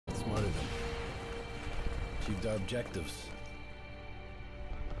Achieved our objectives.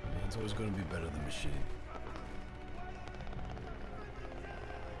 Man's always going to be better than machine.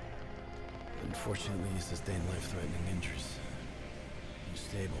 Unfortunately, you sustained life-threatening injuries. You're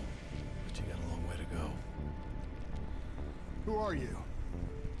stable, but you got a long way to go. Who are you?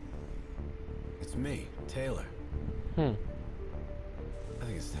 It's me, Taylor. I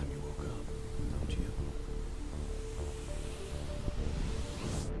think it's time you woke up, don't you?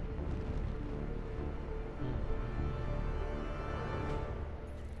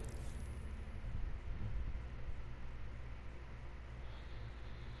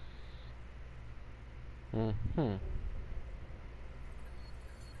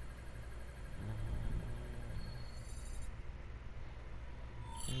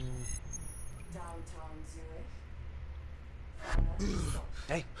 Downtown Zurich.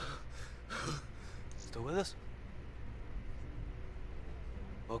 Hey, still with us?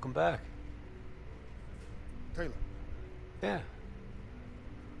 Welcome back. Taylor. Yeah.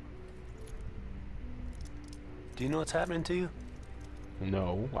 Do you know what's happening to you?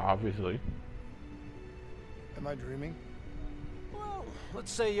 No, obviously. Am I dreaming? Well,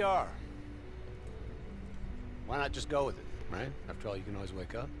 let's say you are. Why not just go with it, right? After all, you can always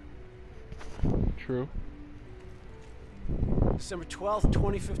wake up. True. December 12th,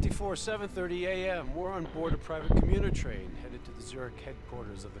 2054, 7:30 a.m. We're on board a private commuter train headed to the Zurich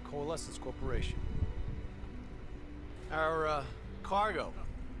headquarters of the Coalescence Corporation. Our cargo,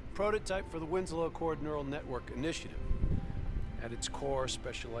 prototype for the Winslow Accord Neural Network Initiative. At its core,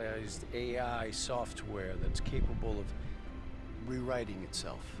 specialized AI software that's capable of rewriting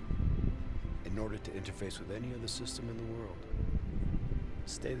itself in order to interface with any other system in the world.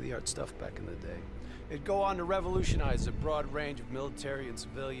 State-of-the-art stuff back in the day. It'd go on to revolutionize a broad range of military and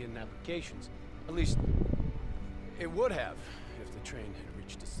civilian applications. At least, it would have if the train had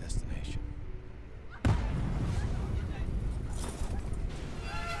reached its destination.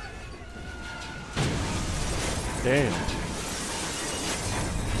 Damn.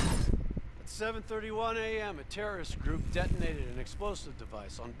 At 7:31 a.m., a terrorist group detonated an explosive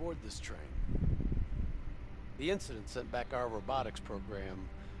device on board this train. The incident sent back our robotics program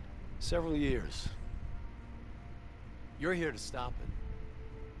several years. You're here to stop it.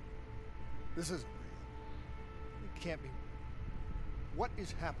 This isn't real. It can't be. What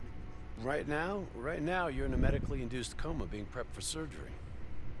is happening? Right now, you're in a medically induced coma being prepped for surgery.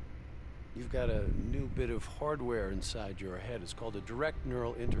 You've got a new bit of hardware inside your head. It's called a direct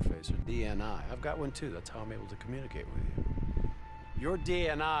neural interface, or DNI. I've got one too. That's how I'm able to communicate with you. Your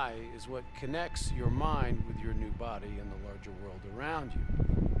DNI is what connects your mind with your new body and the larger world around you.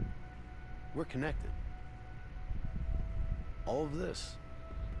 We're connected. All of this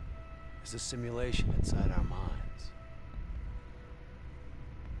is a simulation inside our minds.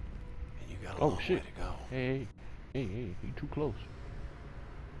 And you got a long way to go. Hey, you too close.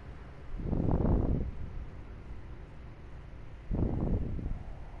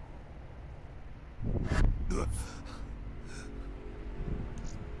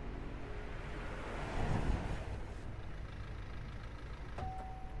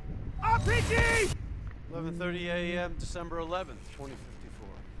 RPG! 11:30 a.m., December 11th,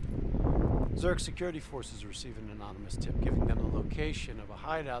 2054. Zurich security forces receive an anonymous tip giving them the location of a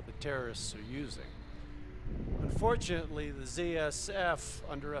hideout the terrorists are using. Unfortunately, the ZSF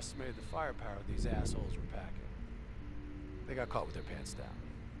underestimated the firepower these assholes were packing. They got caught with their pants down,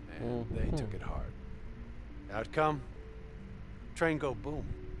 and they took it hard. Outcome? Train go boom.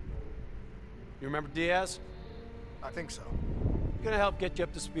 You remember Diaz? I think so. Gonna help get you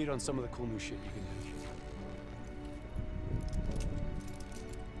up to speed on some of the cool new shit you can do.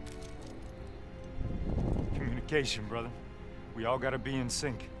 Communication, brother. We all gotta be in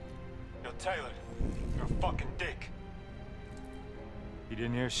sync. Yo, Taylor, you're a fucking dick. You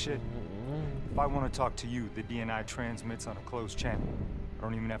didn't hear shit? If I want to talk to you, the DNI transmits on a closed channel. I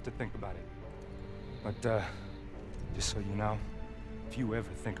don't even have to think about it. But, just so you know, if you ever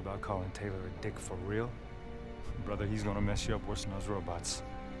think about calling Taylor a dick for real, brother, he's gonna mess you up worse than those robots.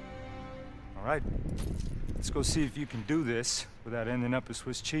 All right, let's go see if you can do this without ending up as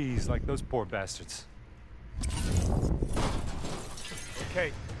Swiss cheese like those poor bastards.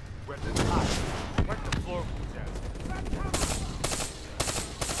 Okay, weapons hot. Wipe the floor with that.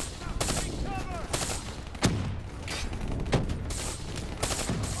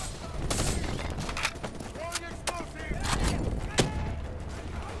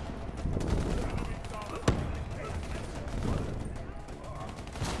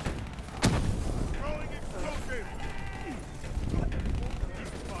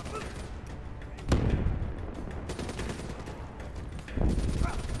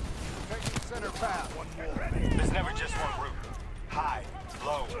 Center path. There's never just one route. High,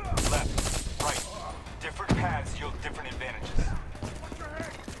 low, left, right. Different paths yield different advantages.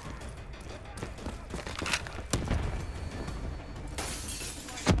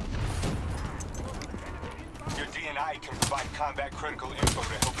 Your DNI can provide combat critical info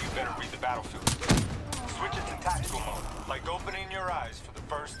to help you better read the battlefield. Switch it to tactical mode, like opening your eyes for the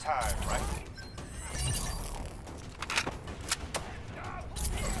first time, right?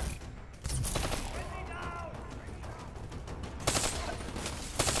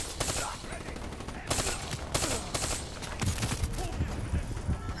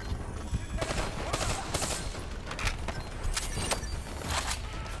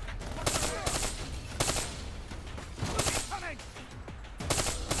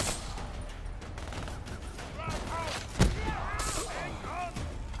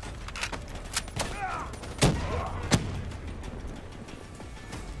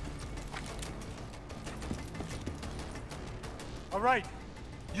 All right,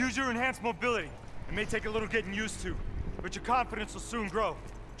 use your enhanced mobility. It may take a little getting used to, but your confidence will soon grow.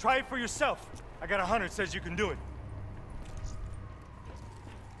 Try it for yourself. I got a hunter that says you can do it.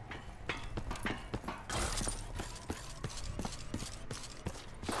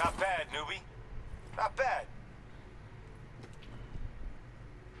 Not bad, newbie. Not bad.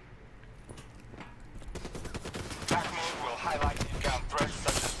 Attack mode will highlight inbound threats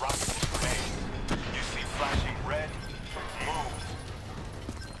such as rockets and grenades. You see flashing red, move.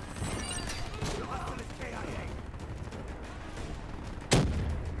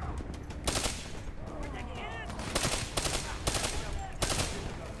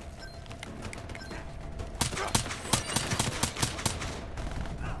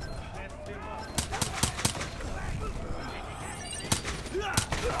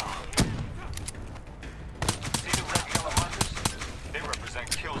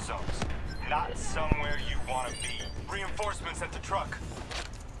 Kill zones, not somewhere you want to be. Reinforcements at the truck.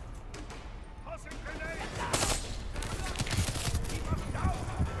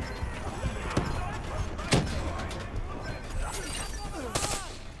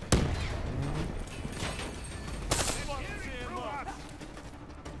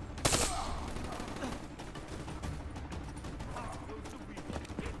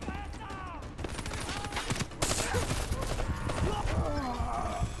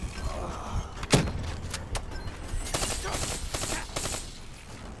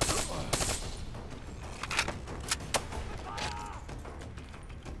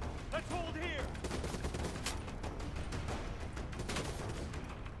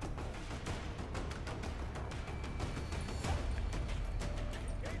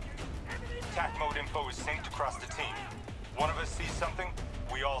 Attack mode info is synced across the team. One of us sees something,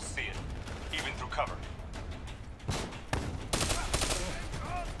 we all see it, even through cover.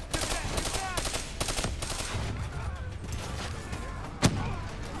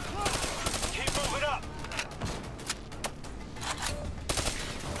 Keep moving up!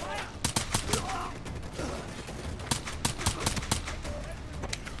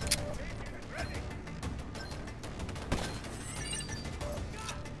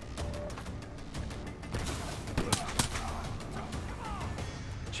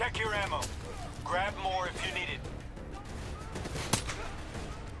 Check your ammo. Grab more if you need it.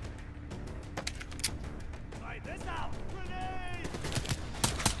 Fight this out! Grenade!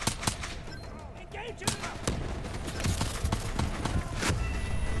 Engage him!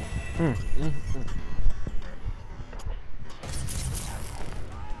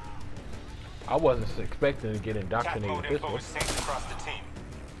 I wasn't expecting to get Attack indoctrinated mode this info way. is synced across the team.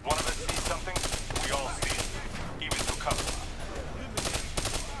 One of us sees something, we all see it, even through cover.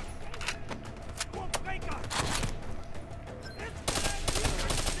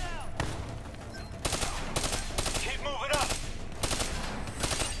 Keep moving up!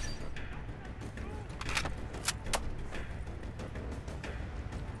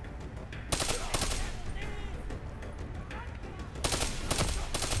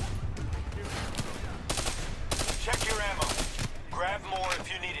 Check your ammo. Grab more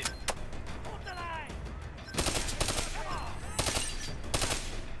if you need it.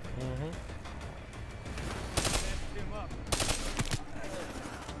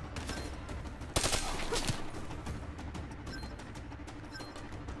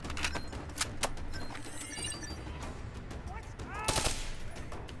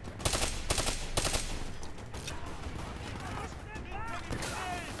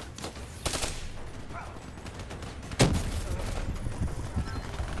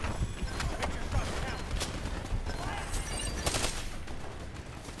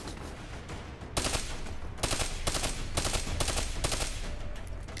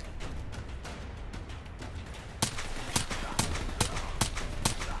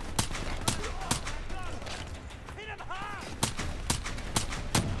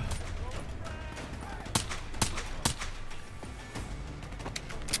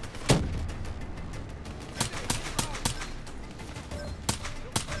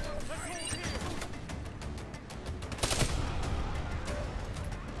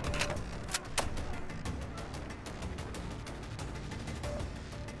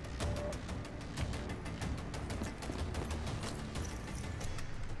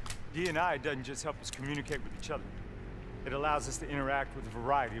 D&I doesn't just help us communicate with each other. It allows us to interact with a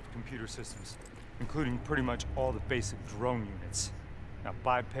variety of computer systems, including pretty much all the basic drone units. Now,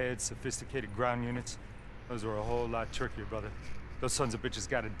 bipeds, sophisticated ground units, those are a whole lot trickier, brother. Those sons of bitches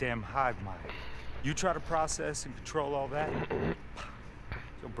got a damn hive mind. You try to process and control all that,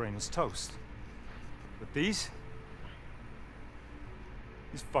 your brain is toast. But these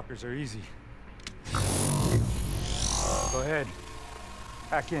fuckers are easy. Go ahead.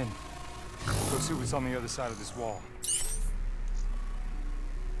 Hack in. Go see what's on the other side of this wall.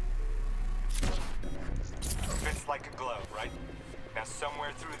 Fits like a glove, right? Now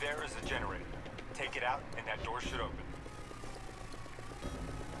somewhere through there is a generator. Take it out and that door should open.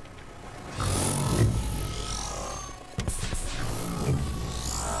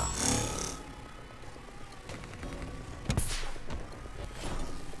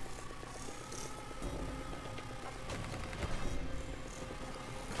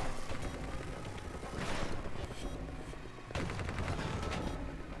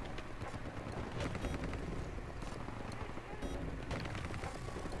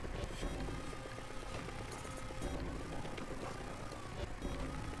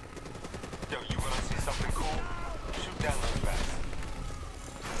 Yo, you wanna see something cool? Shoot down those bats.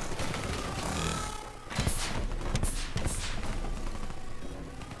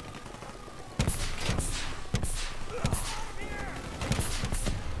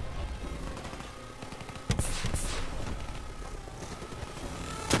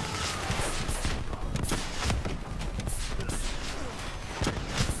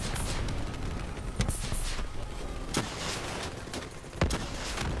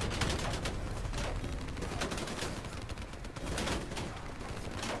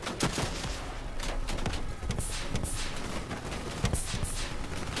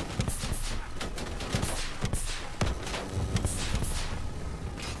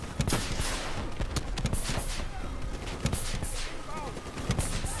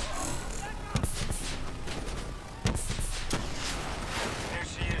 There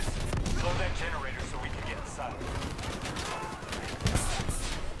she is. Blow that generator so we can get inside.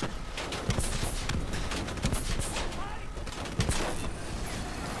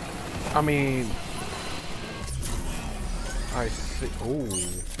 I mean, I see. Oh,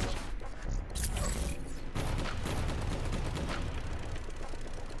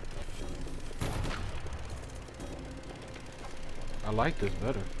 I like this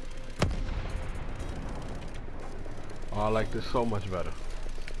better. Oh, I like this so much better.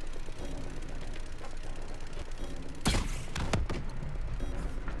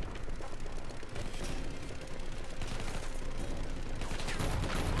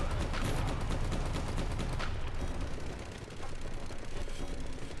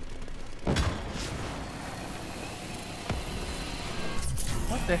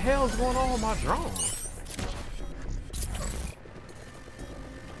 What the hell is going on with my drone?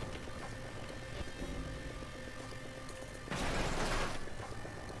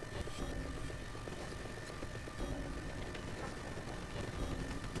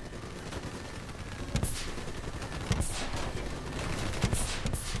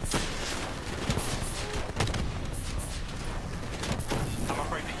 I'm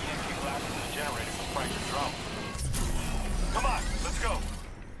afraid the EMP blast from the generator will break your drone. Come on, let's go.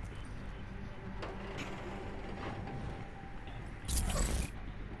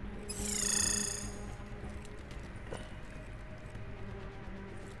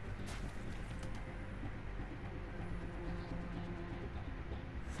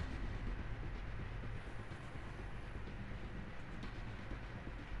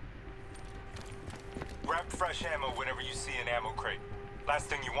 Grab fresh ammo whenever you see an ammo crate. Last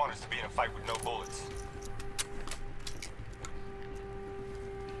thing you want is to be in a fight with no bullets.